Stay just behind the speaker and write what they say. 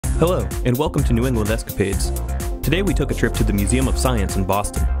Hello, and welcome to New England Escapades. Today we took a trip to the Museum of Science in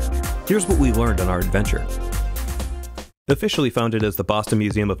Boston. Here's what we learned on our adventure. Officially founded as the Boston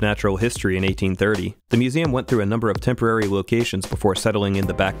Museum of Natural History in 1830, the museum went through a number of temporary locations before settling in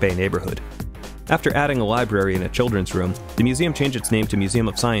the Back Bay neighborhood. After adding a library and a children's room, the museum changed its name to Museum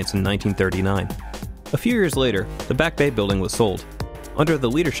of Science in 1939. A few years later, the Back Bay building was sold. Under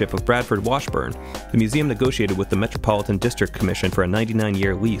the leadership of Bradford Washburn, the museum negotiated with the Metropolitan District Commission for a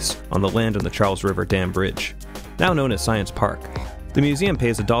 99-year lease on the land on the Charles River Dam Bridge, now known as Science Park. The museum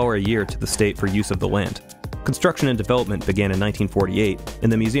pays $1 a year to the state for use of the land. Construction and development began in 1948,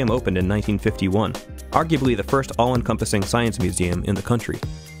 and the museum opened in 1951, arguably the first all-encompassing science museum in the country.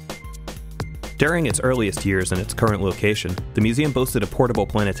 During its earliest years in its current location, the museum boasted a portable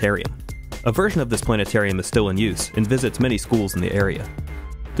planetarium. A version of this planetarium is still in use and visits many schools in the area.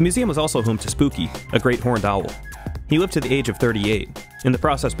 The museum was also home to Spooky, a great horned owl. He lived to the age of 38, in the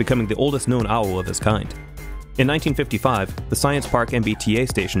process becoming the oldest known owl of his kind. In 1955, the Science Park MBTA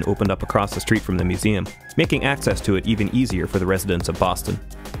station opened up across the street from the museum, making access to it even easier for the residents of Boston.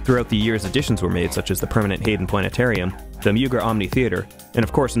 Throughout the years, additions were made such as the permanent Hayden Planetarium, the Muger Omni Theater, and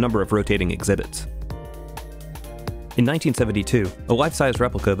of course a number of rotating exhibits. In 1972, a life-size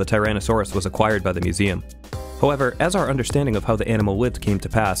replica of a Tyrannosaurus was acquired by the museum. However, as our understanding of how the animal lived came to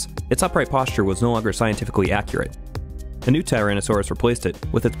pass, its upright posture was no longer scientifically accurate. A new Tyrannosaurus replaced it,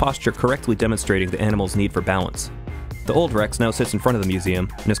 with its posture correctly demonstrating the animal's need for balance. The old Rex now sits in front of the museum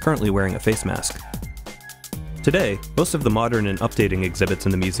and is currently wearing a face mask. Today, most of the modern and updating exhibits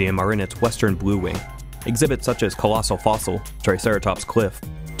in the museum are in its western blue wing. Exhibits such as Colossal Fossil, Triceratops Cliff,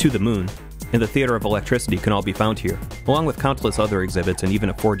 To the Moon, and the Theater of Electricity can all be found here, along with countless other exhibits and even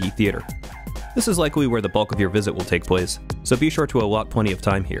a 4D theater. This is likely where the bulk of your visit will take place, so be sure to allot plenty of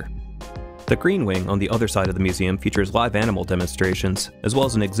time here. The green wing on the other side of the museum features live animal demonstrations, as well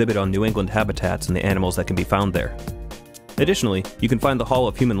as an exhibit on New England habitats and the animals that can be found there. Additionally, you can find the Hall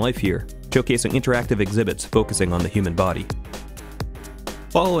of Human Life here, showcasing interactive exhibits focusing on the human body.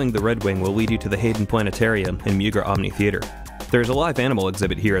 Following the red wing will lead you to the Hayden Planetarium and Muger Omni Theater. There is a live animal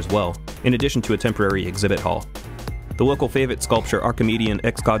exhibit here as well, in addition to a temporary exhibit hall. The local favorite sculpture Archimedean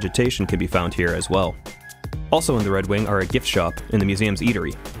Excogitation can be found here as well. Also in the red wing are a gift shop and the museum's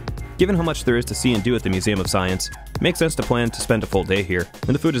eatery. Given how much there is to see and do at the Museum of Science, it makes sense to plan to spend a full day here,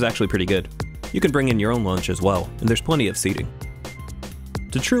 and the food is actually pretty good. You can bring in your own lunch as well, and there's plenty of seating.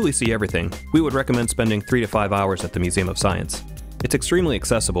 To truly see everything, we would recommend spending 3 to 5 hours at the Museum of Science. It's extremely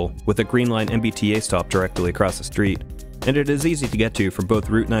accessible, with a Green Line MBTA stop directly across the street, and it is easy to get to from both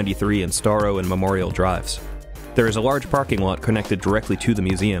Route 93 and Starro and Memorial Drives. There is a large parking lot connected directly to the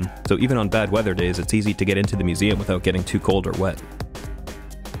museum, so even on bad weather days it's easy to get into the museum without getting too cold or wet.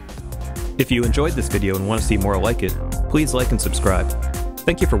 If you enjoyed this video and want to see more like it, please like and subscribe.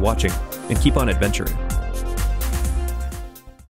 Thank you for watching, and keep on adventuring.